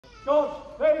God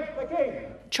save the King!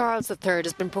 Charles III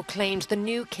has been proclaimed the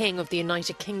new King of the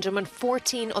United Kingdom and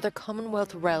 14 other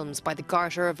Commonwealth realms by the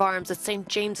Garter of Arms at St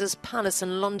James's Palace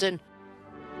in London.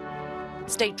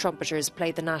 State trumpeters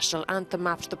played the national anthem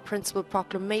after the principal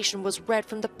proclamation was read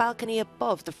from the balcony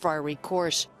above the Friary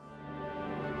Court.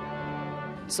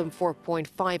 Some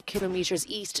 4.5 kilometres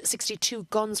east, 62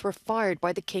 guns were fired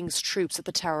by the King's troops at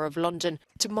the Tower of London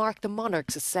to mark the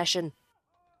monarch's accession.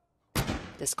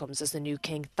 This comes as the new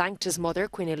King thanked his mother,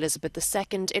 Queen Elizabeth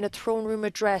II, in a throne room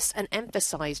address and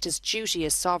emphasised his duty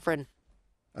as sovereign.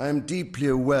 I am deeply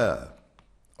aware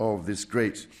of this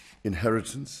great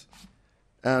inheritance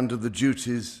and of the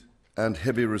duties and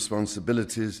heavy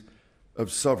responsibilities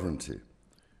of sovereignty,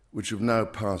 which have now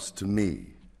passed to me.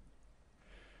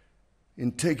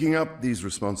 In taking up these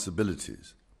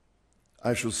responsibilities,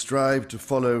 I shall strive to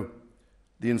follow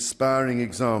the inspiring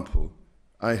example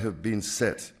I have been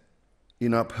set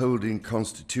in upholding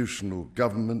constitutional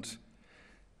government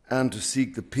and to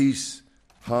seek the peace,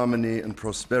 harmony and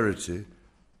prosperity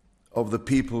of the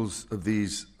peoples of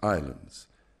these islands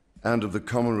and of the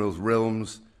Commonwealth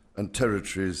realms and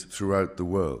territories throughout the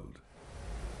world.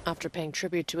 After paying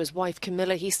tribute to his wife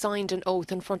Camilla, he signed an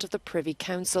oath in front of the Privy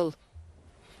Council.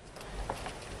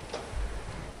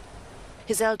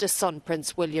 His eldest son,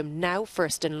 Prince William, now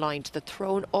first in line to the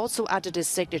throne, also added his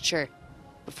signature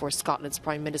before Scotland's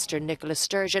Prime Minister Nicola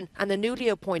Sturgeon and the newly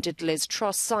appointed Liz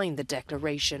Truss signed the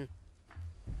declaration.